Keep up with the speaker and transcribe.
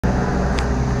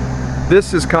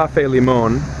This is Cafe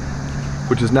Limon,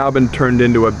 which has now been turned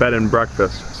into a bed and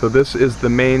breakfast. So this is the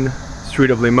main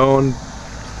street of Limon,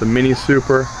 the mini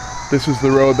super. This is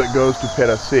the road that goes to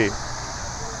Perací.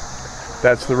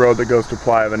 That's the road that goes to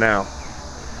Playa Venal.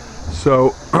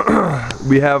 So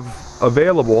we have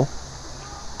available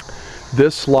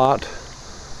this lot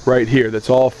right here that's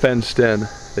all fenced in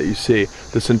that you see.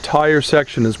 This entire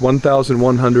section is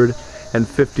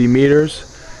 1,150 meters.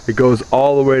 It goes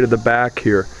all the way to the back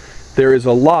here. There is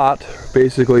a lot,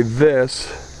 basically this,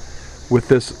 with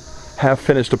this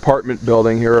half-finished apartment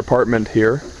building here,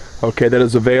 okay, that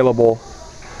is available,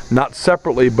 not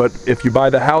separately, but if you buy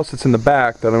the house that's in the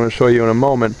back, that I'm going to show you in a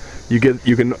moment, you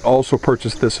can also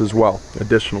purchase this as well,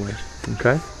 additionally,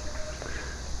 okay?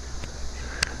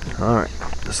 Alright,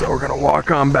 so we're going to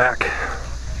walk on back.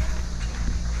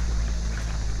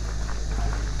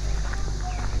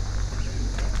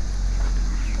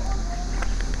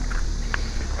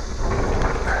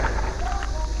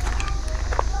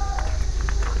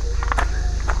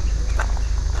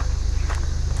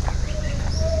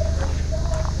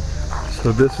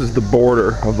 So this is the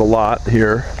border of the lot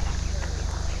here.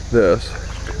 This,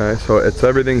 okay, so it's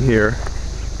everything here,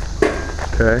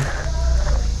 okay.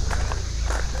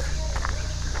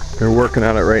 They're working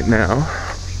on it right now,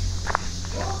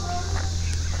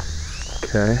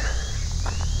 okay.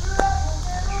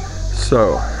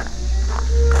 So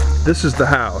this is the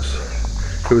house.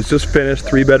 It was just finished,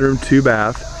 3-bedroom,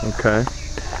 2-bath, okay.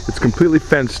 It's completely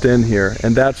fenced in here,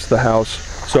 and that's the house.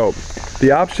 So the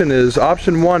option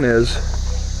one is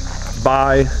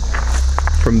buy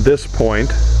from this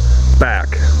point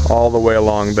back all the way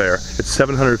along there. It's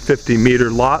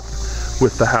 750-meter lot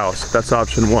with the house. That's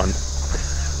option one.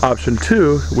 Option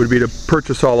two would be to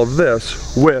purchase all of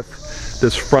this with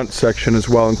this front section as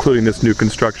well, including this new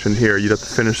construction here. You'd have to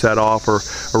finish that off or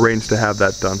arrange to have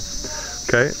that done.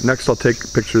 Okay, next I'll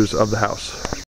take pictures of the house.